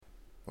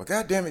Well,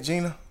 goddamn it,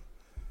 Gina.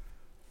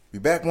 We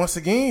back once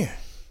again.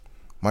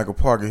 Michael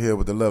Parker here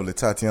with the lovely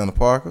Tatiana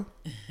Parker.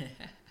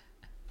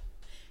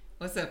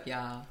 What's up,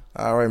 y'all?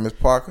 All right, Miss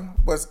Parker.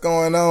 What's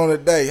going on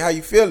today? How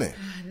you feeling?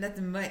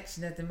 Nothing much.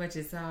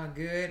 It's all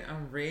good.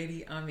 I'm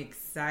ready. I'm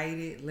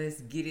excited.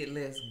 Let's get it.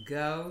 Let's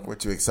go.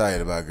 What you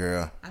excited about,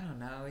 girl? I don't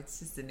know. It's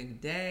just a new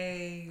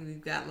day. We've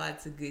got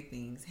lots of good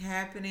things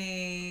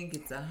happening.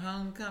 It's a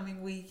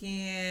homecoming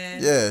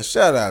weekend. Yeah,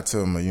 shout out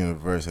to my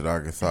University of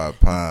Arkansas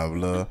Pine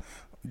Bluff.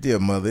 Dear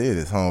mother, it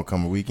is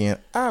homecoming weekend.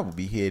 I will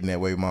be heading that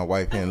way with my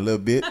wife in a little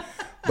bit.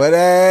 But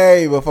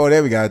hey, before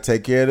that, we got to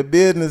take care of the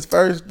business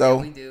first, though.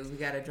 Yeah, we do. We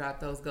got to drop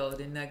those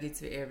golden nuggets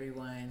for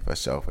everyone. For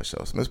sure.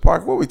 So, Miss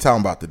Parker, what are we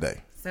talking about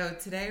today? So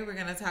today we're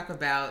going to talk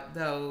about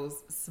those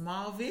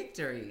small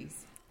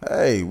victories.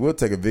 Hey, we'll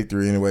take a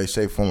victory in any way,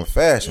 shape, form, or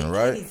fashion,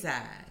 right? Any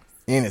size.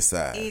 Any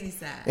size.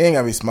 It ain't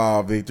got to be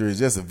small victories.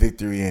 Just a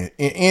victory in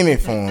any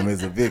form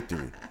is a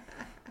victory.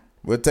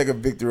 We'll take a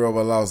victory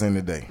over a loss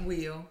any day.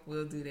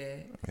 We'll do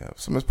that. Yeah.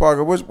 So, Miss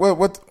Parker,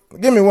 what?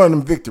 Give me one of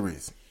them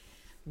victories.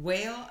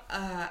 Well,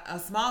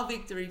 a small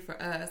victory for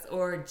us,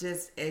 or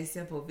just a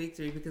simple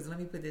victory, because let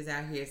me put this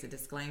out here as a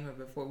disclaimer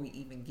before we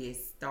even get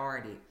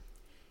started.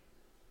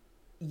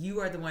 You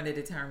are the one that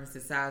determines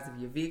the size of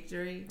your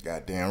victory.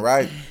 Goddamn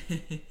right.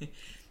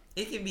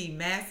 It can be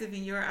massive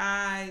in your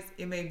eyes.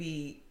 It may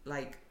be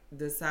like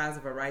the size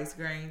of a rice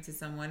grain to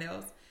someone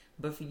else.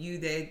 But for you,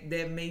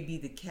 that may be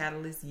the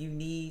catalyst you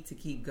need to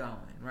keep going,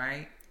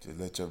 right? Just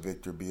let your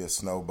victory be a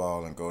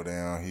snowball and go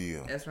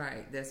downhill. That's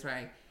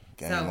right.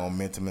 Gain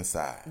momentum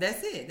inside.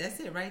 That's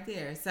it right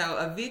there. So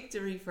a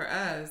victory for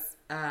us,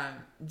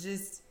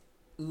 just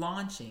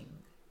launching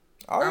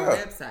our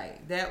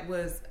website. That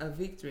was a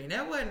victory. And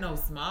that wasn't no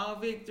small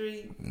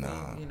victory.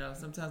 No. You know,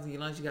 sometimes when you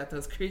launch, you got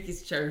those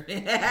crickets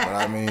chirping. But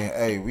I mean,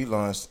 hey, we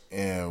launched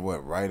in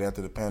right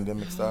after the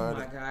pandemic started?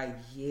 Oh my God,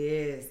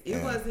 yes.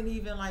 It wasn't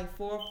even like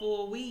 4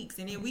 full weeks.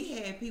 And then we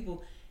had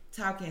people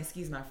talking,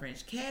 excuse my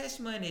French, cash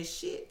money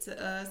shit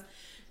to us.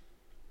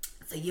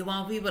 So you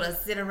want people to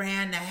sit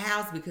around the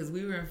house, because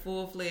we were in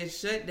full-fledged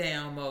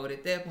shutdown mode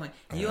at that point.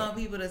 You want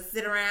people to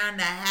sit around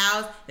the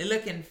house and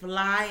looking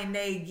fly in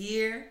their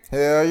gear?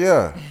 Hell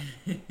yeah.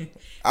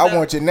 I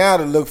want you now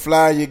to look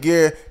fly in your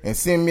gear and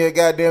send me a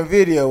goddamn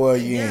video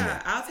of you in it.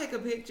 Yeah, I'll take a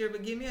picture,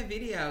 but give me a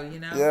video, you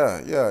know?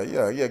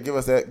 Yeah. Give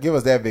us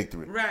that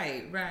victory.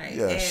 Right.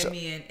 Yeah, Add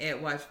me in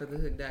at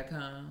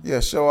watchforthehook.com. Yeah,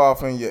 show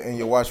off in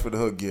your Watch for the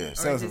Hook gear.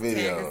 Send us a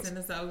video. Tag us in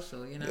the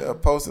social, you know? Yeah,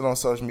 post it on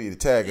social media.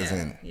 Tag us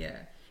in it. Yeah.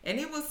 And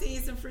then we'll see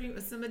you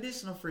some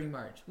additional free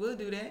merch. We'll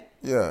do that.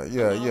 Yeah.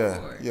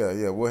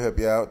 We'll help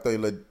you out.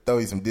 Throw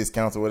you some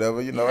discounts or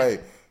whatever. You know, hey,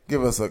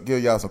 give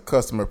y'all some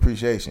customer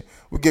appreciation.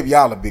 We'll give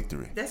y'all a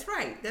victory. That's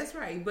right.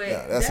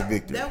 But that's a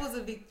victory. That was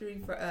a victory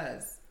for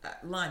us.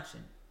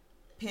 Launching,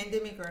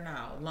 pandemic or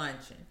not,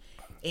 launching,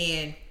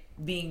 and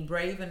being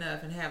brave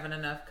enough and having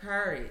enough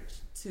courage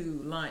to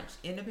launch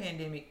in the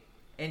pandemic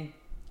and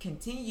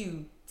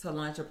continue to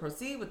launch or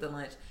proceed with the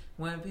launch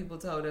when people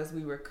told us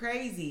we were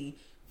crazy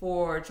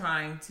for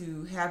trying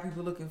to have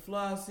people looking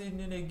fly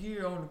sitting in their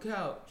gear on the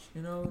couch,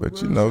 you know.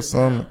 But you know,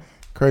 some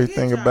crazy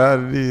thing about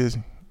it is,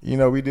 you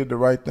know, we did the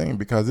right thing,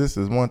 because this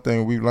is one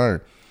thing we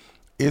learned.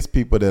 It's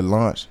people that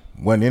launched,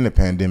 wasn't in the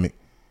pandemic,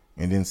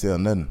 and didn't sell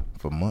nothing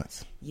for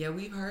months. Yeah,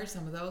 we've heard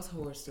some of those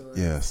horror stories.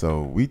 Yeah,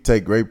 so we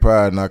take great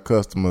pride in our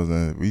customers,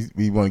 and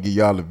we want to give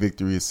y'all a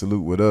victory and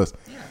salute with us.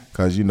 Yeah.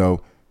 Because, you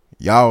know,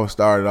 y'all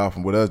started off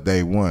with us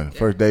day one. Yeah.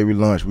 First day we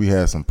launched, we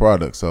had some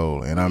products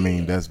sold, and I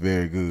mean, that's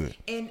very good.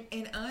 And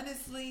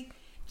honestly,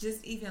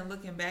 just even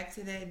looking back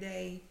to that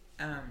day,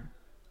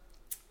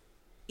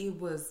 it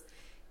was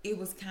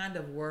kind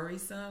of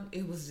worrisome.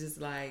 It was just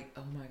like,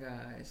 oh my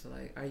gosh,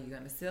 like, are you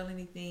going to sell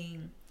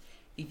anything?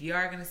 If you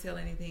are going to sell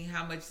anything,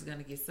 how much is going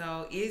to get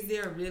sold? Is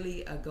there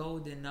really a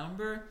golden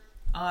number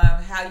on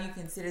how you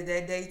consider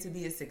that day to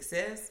be a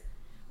success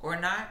or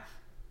not?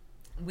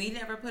 We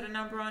never put a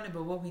number on it,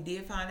 but what we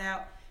did find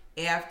out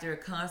after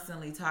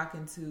constantly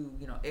talking to,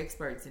 you know,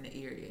 experts in the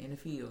area, in the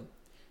field,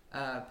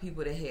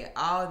 people that had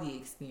all the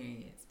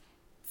experience,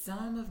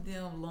 some of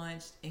them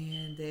launched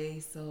and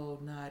they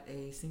sold not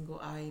a single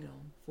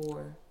item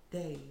for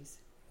days.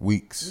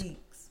 Weeks.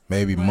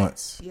 Maybe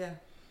months.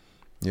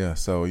 Yeah,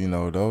 so, you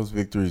know, those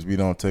victories we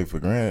don't take for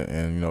granted.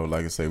 And, you know,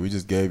 like I say, we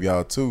just gave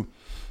y'all 2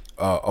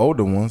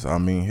 older ones. I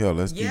mean, hell,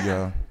 let's give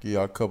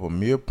y'all a couple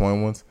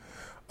midpoint ones.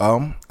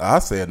 I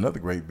say another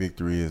great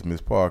victory is,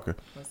 Miss Parker,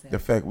 the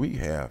fact we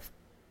have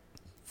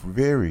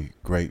very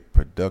great,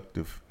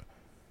 productive,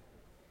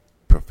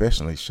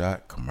 professionally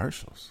shot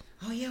commercials.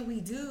 Oh yeah, we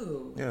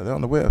do. Yeah, they're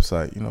on the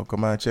website. You know,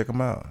 come out and check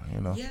them out.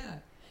 You know. Yeah,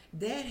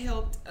 that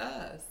helped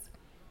us.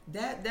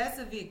 That's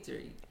a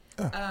victory.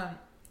 Yeah.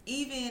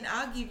 Even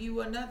I'll give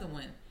you another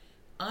one.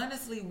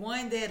 Honestly,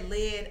 one that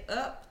led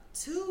up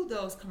to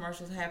those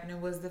commercials happening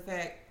was the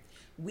fact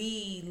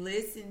we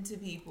listened to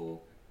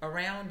people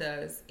around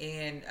us,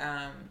 and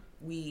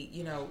we,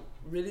 you know,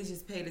 really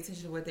just paid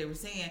attention to what they were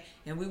saying,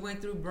 and we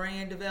went through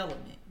brand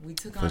development. We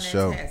took on that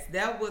task.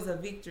 That was a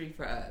victory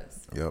for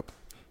us. Yep.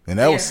 And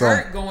that was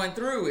hurt going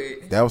through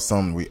it. That was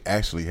something we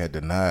actually had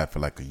denied for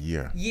like a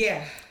year.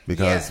 Yeah.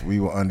 Because we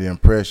were under the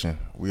impression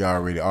we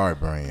already are a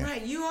brand.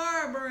 Right, you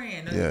are a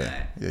brand. No,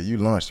 yeah. Yeah, you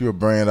launched. You're a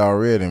brand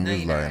already. And we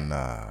was like,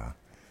 nah.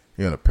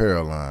 You're an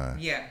apparel line.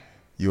 Yeah.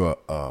 You're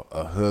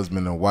a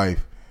husband and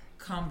wife.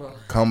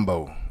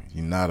 Combo.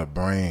 You're not a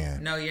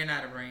brand. No, you're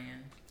not a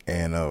brand.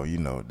 And,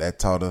 that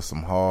taught us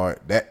some hard.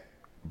 That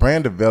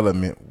brand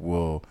development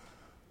will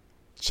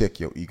check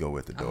your ego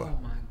at the door. Oh,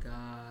 my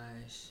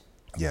gosh.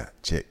 Yeah,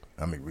 check.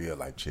 I mean, real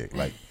life check.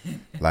 Like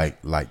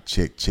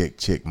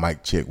check.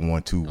 Mic check.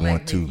 1 2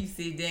 1 2. Make you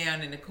sit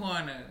down in the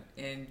corner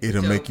and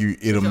it'll make you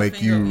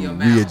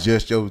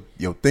readjust your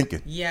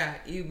thinking. Yeah,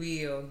 it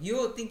will.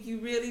 You'll think you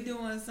really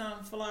doing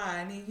something fly,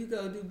 and then you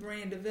go do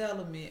brand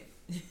development.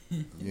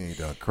 You ain't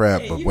done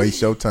crap, but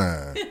waste your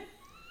time.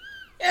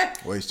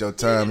 Waste your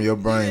time and your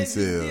brain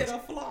cells. You did a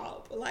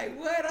flop. Like,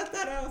 what? I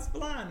thought I was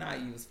flying. Nah,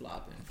 you was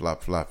flopping.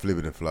 Flop,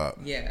 flippity flop.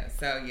 Yeah,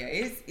 so yeah,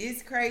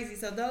 it's crazy.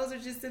 So those are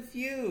just a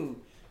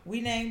few.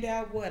 We named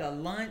out a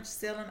lunch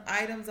selling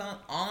items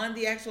on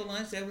the actual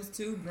lunch. That was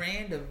 2.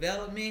 Brand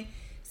development.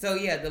 So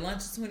yeah, the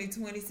lunch is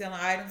 2020. Selling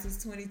items was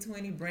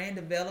 2020. Brand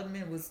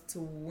development was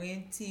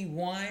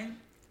 21.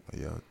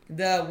 Yeah.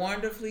 The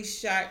wonderfully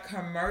shot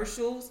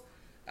commercials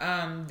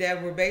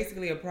that were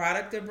basically a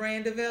product of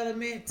brand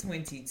development,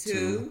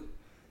 22.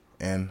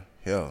 And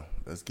hell,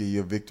 let's give you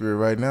a victory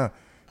right now.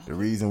 The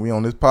reason we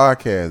on this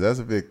podcast, that's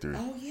a victory.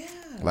 Oh yeah.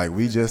 Like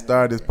we just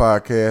started this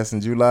podcast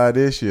in July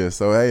this year.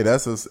 So hey,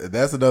 that's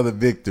another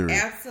victory.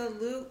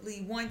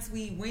 Absolutely. Once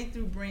we went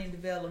through brand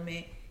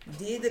development,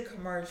 did the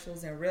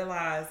commercials, and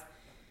realized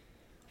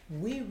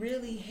we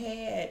really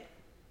had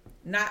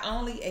not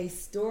only a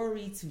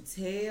story to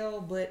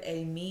tell, but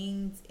a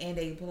means and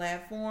a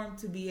platform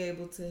to be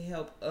able to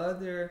help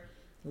other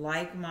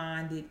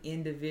like-minded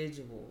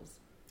individuals.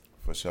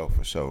 For sure,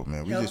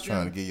 man. We just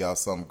trying to give y'all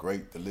something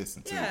great to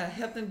listen to. Yeah,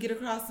 help them get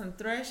across some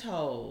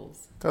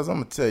thresholds. Because I'm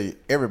going to tell you,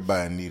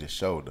 everybody need a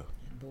shoulder.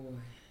 Boy.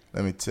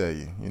 Let me tell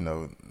you,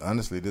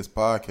 honestly, this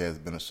podcast has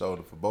been a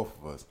shoulder for both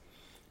of us.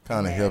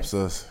 Kind of helps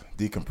us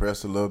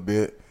decompress a little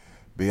bit,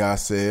 be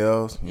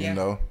ourselves, you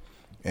know,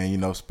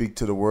 and, speak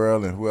to the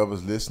world and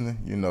whoever's listening,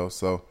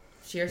 so.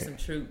 Share some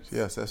truths.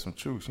 Yes, that's some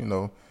truths,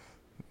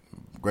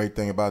 Great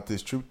thing about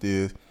this truth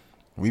is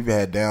we've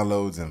had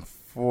downloads in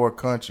 5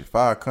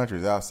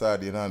 countries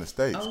outside the United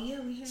States. Oh, yeah,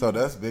 we have. So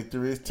that's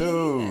victories,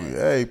 too. Yeah.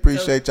 Hey,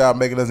 appreciate y'all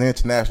making us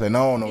internationally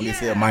known on this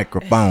here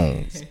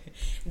microphones.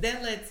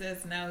 That lets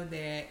us know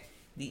that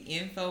the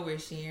info we're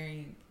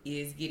sharing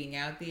is getting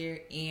out there,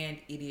 and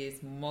it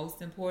is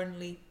most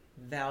importantly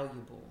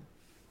valuable.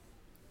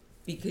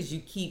 Because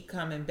you keep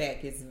coming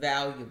back. It's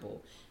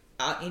valuable.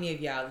 Any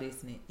of y'all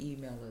listening,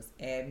 email us,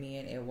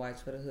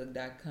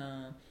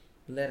 admin@watchforthehook.com.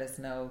 Let us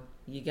know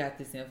you got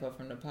this info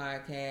from the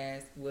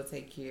podcast. We'll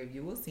take care of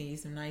you. We'll send you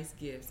some nice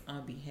gifts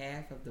on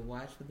behalf of the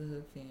Watch for the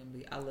Hook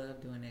family. I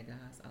love doing that,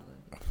 guys. I love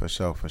it. For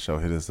sure.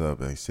 Hit us up.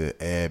 They said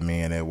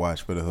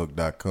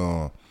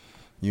admin@watchforthehook.com.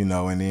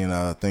 And then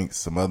I think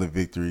some other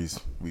victories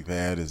we've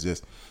had is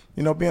just,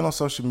 being on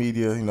social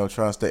media,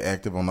 trying to stay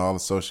active on all the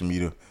social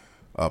media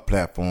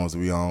platforms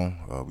we own.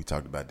 We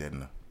talked about that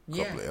in a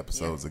couple of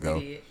episodes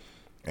ago.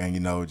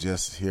 And,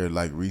 just here,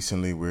 like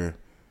recently, we're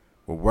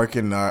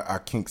working our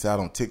kinks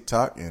out on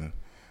TikTok. And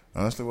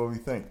honestly, what we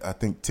think? I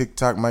think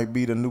TikTok might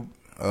be the new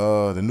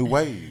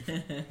wave.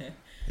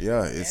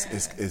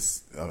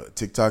 It's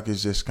TikTok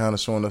is just kind of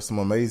showing us some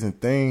amazing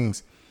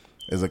things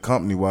as a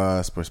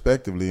company-wise,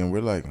 prospectively, and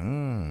we're like,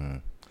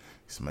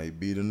 this may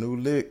be the new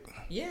lick.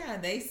 Yeah,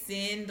 they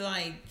send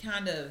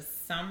kind of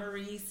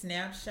summary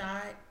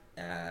snapshot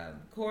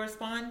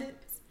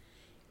correspondence,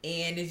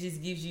 and it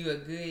just gives you a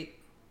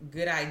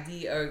good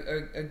idea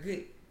or a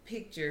good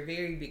picture,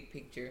 very big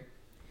picture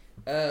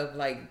of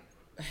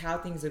how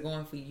things are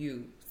going for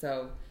you.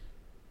 So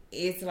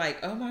it's like,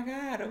 oh my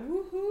God,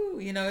 woohoo!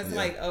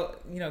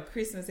 It's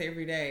Christmas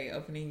every day,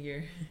 opening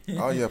your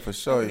for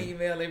sure, opening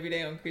email every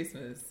day on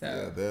Christmas.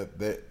 So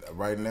that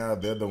right now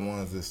they're the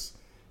ones that's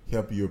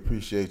help you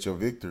appreciate your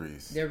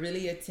victories. They're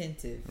really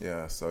attentive.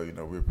 Yeah, so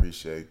we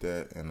appreciate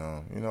that, and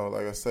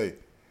like I say,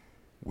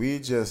 we're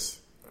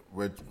just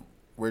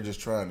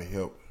trying to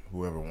help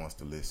whoever wants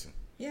to listen.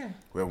 Yeah,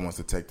 whoever wants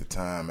to take the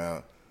time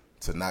out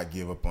to not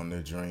give up on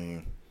their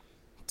dream,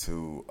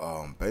 to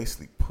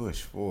basically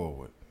push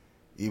forward.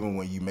 Even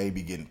when you may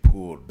be getting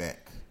pulled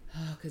back.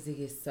 Oh, because it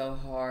gets so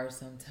hard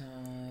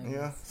sometimes.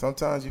 Yeah,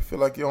 sometimes you feel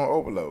like you're on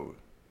overload.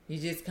 You're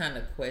just kind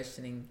of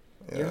questioning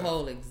your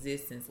whole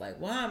existence. Like,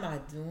 why am I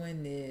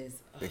doing this?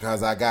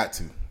 Because I got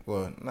to.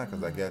 Well, not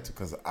because I got to,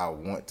 because I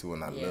want to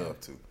and I love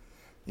to.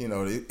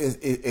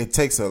 It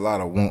takes a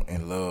lot of want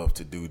and love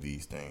to do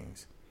these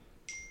things.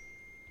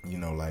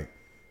 Like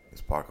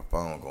this Parker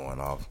phone going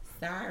off.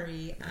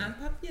 Sorry, I'm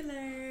popular.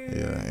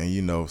 Yeah,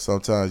 and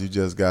sometimes you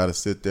just got to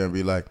sit there and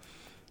be like,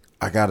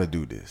 I got to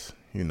do this.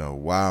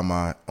 Why am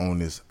I on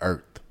this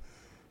earth?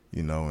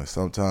 And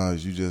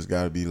sometimes you just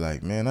got to be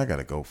like, man, I got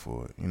to go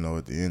for it.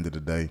 At the end of the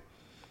day,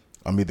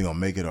 I'm either going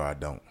to make it or I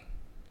don't.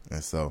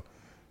 And so,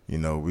 You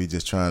know, we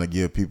just trying to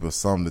give people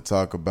something to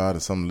talk about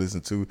and something to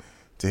listen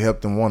to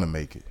help them want to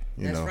make it.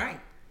 That's right.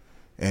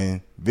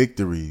 And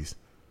victories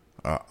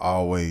are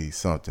always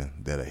something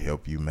that'll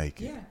help you make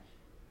it. Yeah.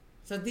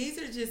 So these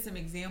are just some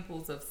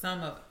examples of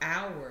some of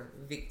our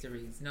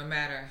victories, no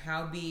matter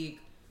how big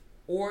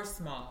or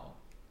small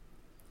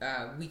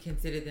we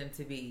consider them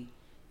to be.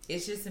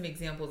 It's just some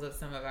examples of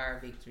some of our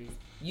victories.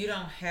 You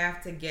don't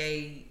have to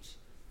gauge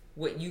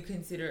what you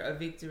consider a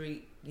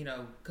victory, you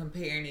know,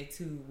 comparing it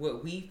to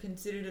what we've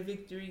considered a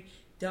victory.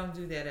 Don't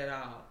do that at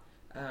all.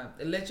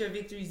 Let your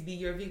victories be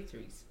your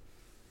victories.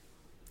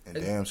 And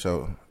damn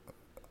sure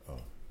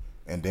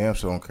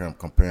don't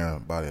compare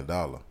by the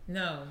dollar.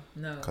 No.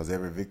 Because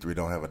every victory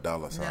don't have a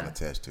dollar sign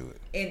attached to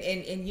it.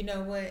 And you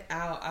know what?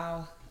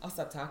 I'll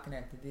stop talking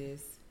after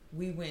this.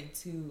 We went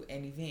to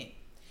an event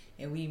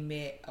and we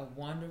met a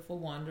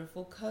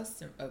wonderful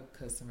customer.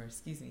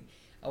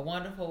 A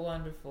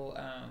wonderful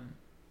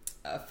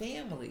a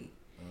family.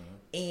 Mm-hmm.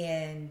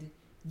 And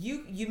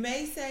you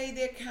may say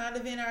they're kind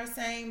of in our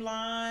same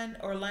line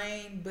or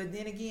lane, but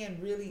then again,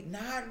 really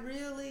not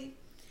really.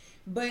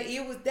 But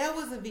that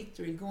was a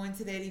victory, going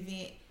to that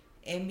event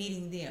and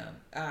meeting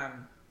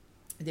them.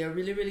 They're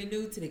really, really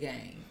new to the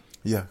game.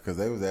 Yeah, because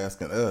they was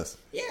asking us.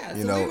 Yeah,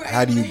 you know,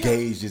 how do you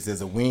gauge this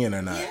as a win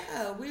or not?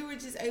 Yeah, we were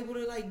just able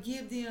to like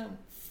give them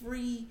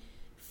free,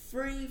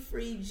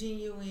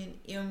 genuine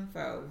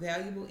info,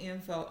 valuable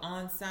info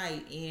on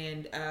site,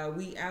 and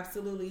we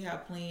absolutely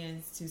have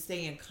plans to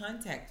stay in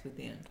contact with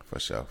them. For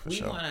sure.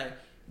 We want to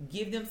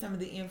give them some of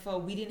the info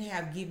we didn't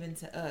have given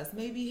to us.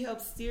 Maybe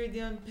help steer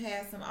them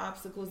past some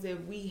obstacles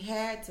that we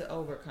had to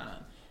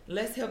overcome.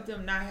 Let's help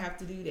them not have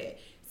to do that.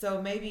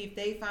 So maybe if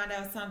they find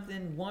out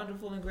something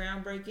wonderful and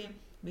groundbreaking,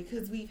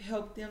 because we've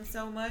helped them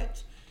so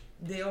much,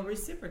 they'll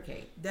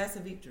reciprocate. That's a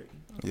victory.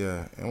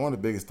 Yeah, and one of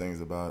the biggest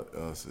things about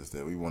us is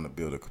that we want to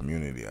build a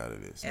community out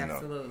of this.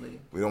 Absolutely. You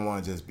know? We don't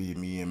want to just be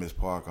me and Miss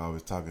Parker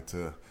always talking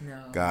to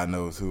God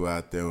knows who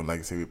out there. And like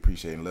I said, we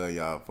appreciate and love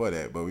y'all for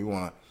that. But we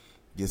want to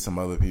get some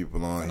other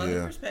people on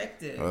here.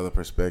 Other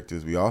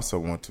perspectives. We also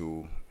want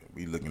to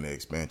be looking at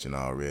expansion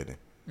already.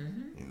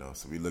 Mm-hmm. You know,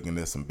 so we're looking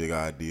at some big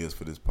ideas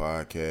for this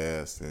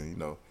podcast and, you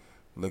know,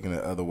 looking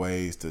at other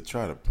ways to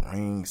try to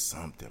bring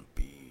something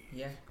big.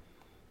 Yeah.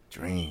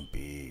 Dream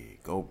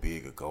big, go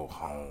big or go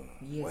home.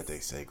 Yes. What they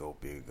say, go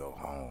big or go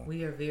home.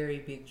 We are very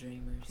big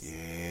dreamers.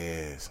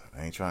 Yes,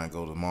 I ain't trying to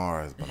go to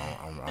Mars, but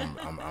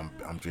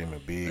I'm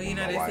dreaming big. Well, you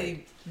know they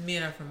say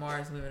men are from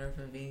Mars, women are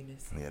from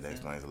Venus. Yeah, that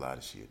explains a lot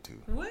of shit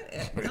too. What?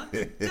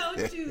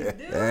 Don't you do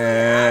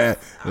it?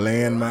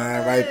 Land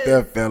mine right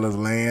there, fellas.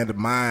 Land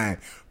mine.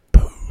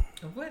 Boom.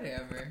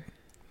 Whatever.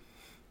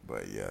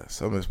 But yeah,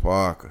 so Miss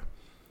Parker.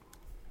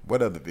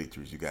 What other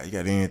victories you got? You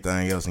got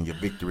anything else in your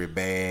victory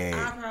bag?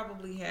 I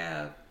probably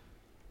have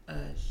a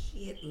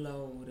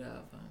shitload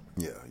of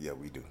them. Yeah,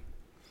 we do.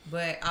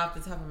 But off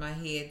the top of my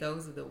head,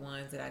 those are the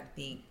ones that I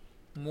think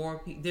more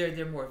people,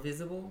 they're more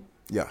visible.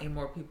 Yeah. And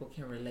more people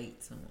can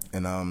relate to them.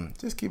 And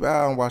just keep an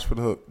eye on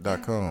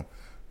watchforthehook.com. Yeah.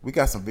 We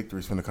got some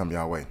victories finna come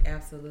y'all way.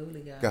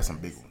 Absolutely, guys. Got some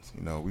big ones.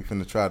 You know, we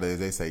finna try to, as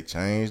they say,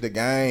 change the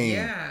game.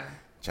 Yeah.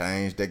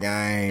 Change the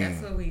game.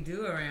 That's what we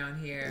do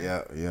around here.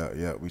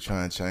 Yeah. We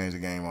try and change the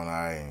game on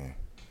our end.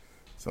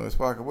 So, Ms.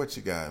 Parker, what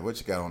you got? What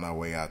you got on our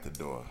way out the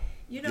door?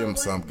 You know give them what?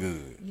 something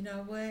good. You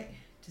know what?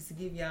 Just to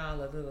give y'all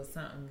a little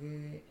something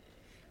good,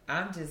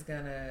 I'm just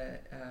gonna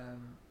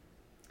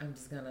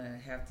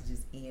have to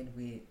just end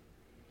with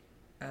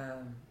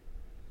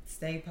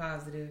stay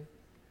positive,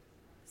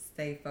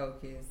 stay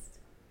focused,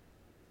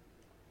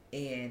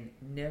 and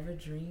never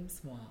dream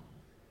small.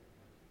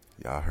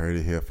 Y'all heard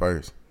it here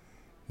first.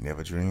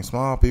 Never dream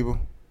small, people.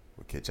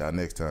 We'll catch y'all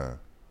next time.